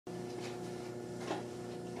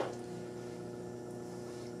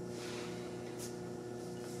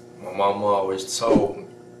My mama always told me,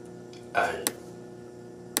 hey,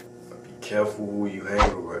 be careful who you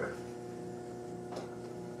hang around.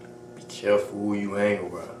 Be careful who you hang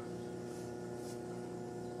around.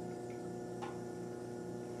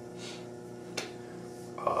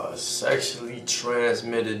 Sexually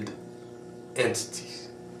transmitted entities.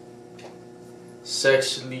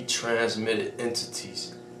 Sexually transmitted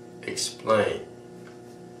entities. Explain.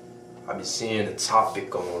 I've been seeing a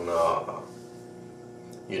topic on,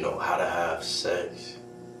 how to have sex.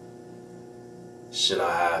 Should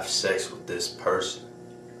I have sex with this person?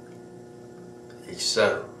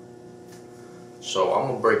 Etc. So I'm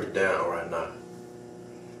gonna break it down right now.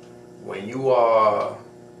 When you are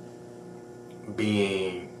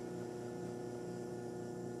being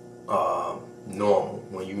normal,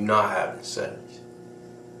 when you're not having sex,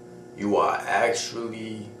 you are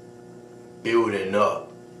actually building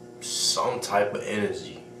up some type of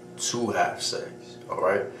energy to have sex.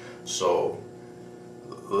 Alright? So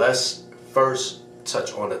let's first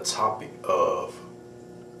touch on the topic of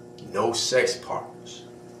no sex partners.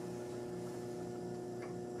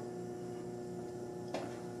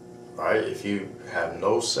 Right? If you have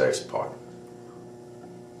no sex partner,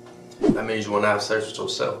 that means you want to have sex with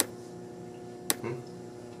yourself.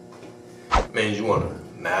 It means you want to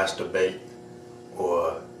masturbate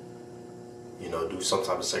or, do some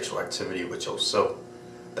type of sexual activity with yourself.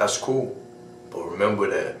 That's cool. But remember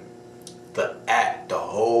that the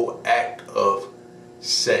whole act of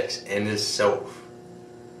sex in itself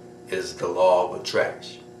is the law of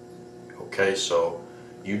attraction. Okay, so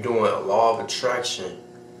you doing a law of attraction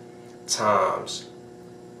times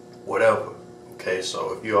whatever. Okay,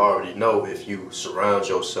 so if you already know, if you surround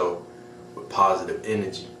yourself with positive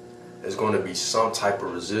energy, there's going to be some type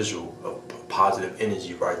of residual of positive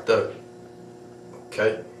energy right there.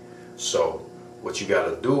 Okay, so what you got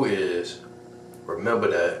to do is remember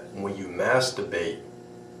that when you masturbate,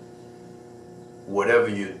 whatever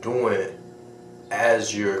you're doing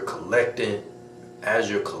as you're collecting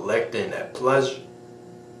that pleasure,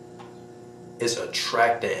 it's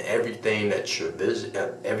attracting everything that you're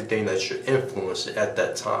influencing at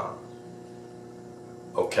that time.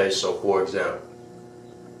 Okay, so for example,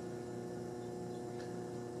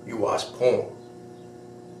 you watch porn.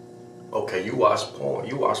 Okay, you watch porn,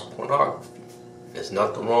 you watch pornography. There's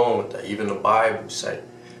nothing wrong with that. Even the Bible say,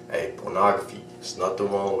 hey, pornography, there's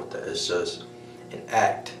nothing wrong with that. It's just an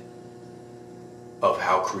act of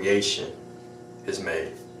how creation is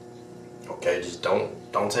made. Okay, just don't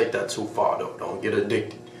take that too far though. Don't get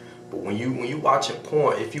addicted. But when you watching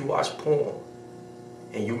porn, if you watch porn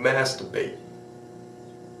and you masturbate,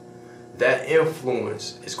 that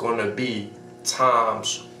influence is going to be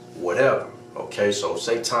times whatever. Okay, so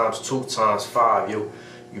say times 2, times 5, you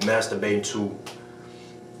masturbating to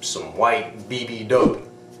some white BBW.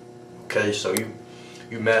 Okay, so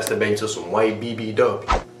you masturbating to some white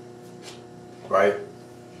BBW, right?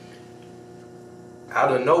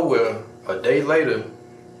 Out of nowhere, a day later,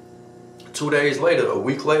 2 days later, a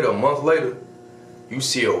week later, a month later, you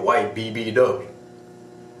see a white BBW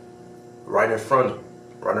right in front of you,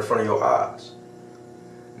 right in front of your eyes.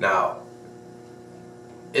 Now,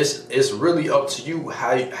 it's really up to you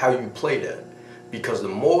how you play that, because the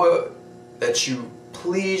more that you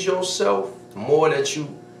please yourself, the more that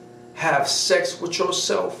you have sex with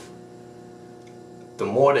yourself, the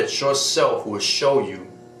more that yourself will show you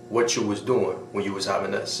what you was doing when you was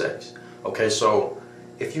having that sex. Okay, so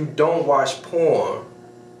if you don't watch porn,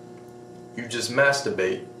 you just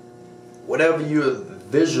masturbate, whatever you're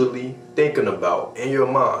visually thinking about in your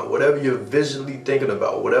mind, whatever you're visually thinking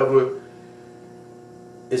about, whatever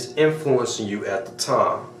is influencing you at the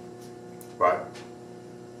time, right?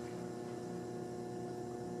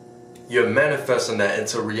 You're manifesting that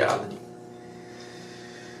into reality.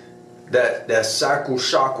 That sacral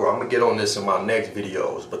chakra, I'm gonna get on this in my next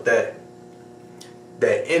videos, but that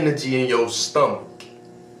energy in your stomach,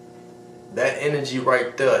 that energy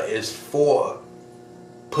right there is for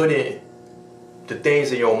putting the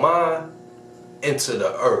things in your mind into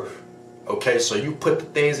the earth. Okay, so you put the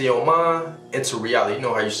things in your mind into reality. You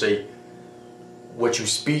know how you say what you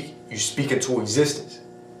speak into existence.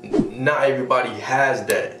 Not everybody has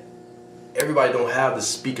that. Everybody don't have the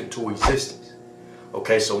speak into existence.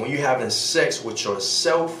 Okay, so when you're having sex with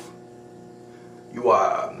yourself, you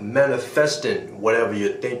are manifesting whatever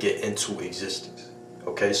you're thinking into existence.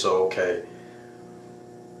 Okay, so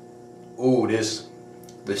ooh, this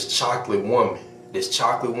chocolate woman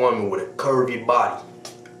with a curvy body.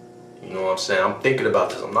 You know what I'm saying? I'm thinking about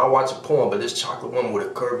this. I'm not watching porn, but this chocolate woman with a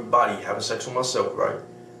curvy body having sex with myself, right?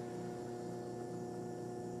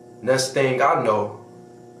 Next thing I know,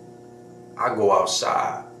 I go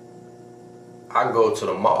outside I go to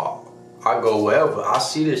the mall, I go wherever, I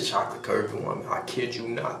see this chocolate curvy woman. I kid you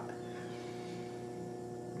not.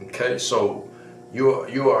 Okay, so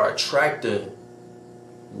you are attracting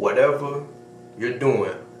whatever you're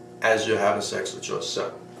doing as you're having sex with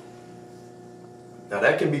yourself. Now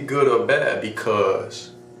that can be good or bad,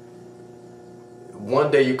 because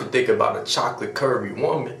one day you could think about a chocolate curvy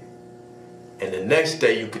woman, and the next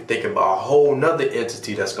day you could think about a whole nother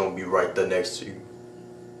entity that's gonna be right there next to you.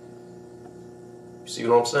 You see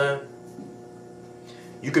what I'm saying?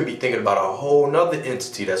 You could be thinking about a whole nother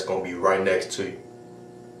entity that's gonna be right next to you.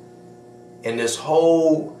 In this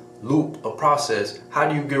whole loop of process, how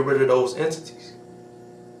do you get rid of those entities?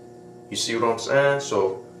 You see what I'm saying?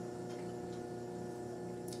 So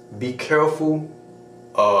be careful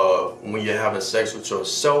when you're having sex with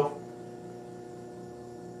yourself,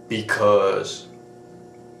 because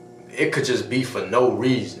it could just be for no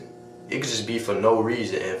reason. It could just be for no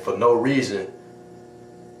reason, and for no reason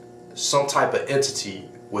some type of entity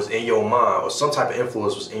was in your mind, or some type of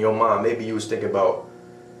influence was in your mind. Maybe you was thinking about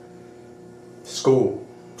school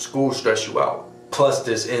stress you out, plus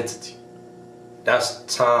this entity. That's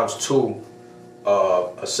times 2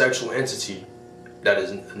 a sexual entity that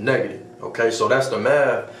is negative. Okay, so that's the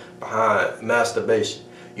math behind masturbation.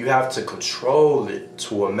 You have to control it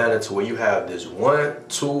to a manner to where you have this 1,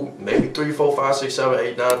 2, maybe 3, 4, 5, 6, 7,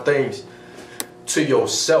 8, 9 things to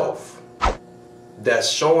yourself that's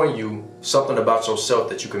showing you something about yourself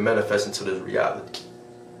that you can manifest into this reality.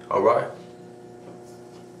 All right?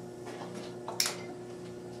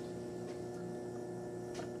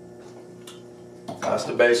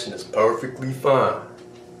 Masturbation is perfectly fine.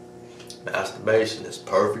 Masturbation is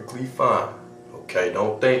perfectly fine. Okay,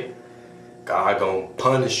 don't think God gonna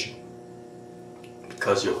punish you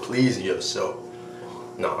because you're pleasing yourself.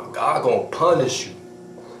 No, God gonna punish you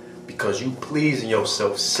because you pleasing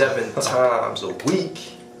yourself 7 times a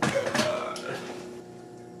week.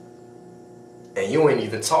 And you ain't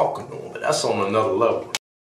even talking to him, but that's on another level.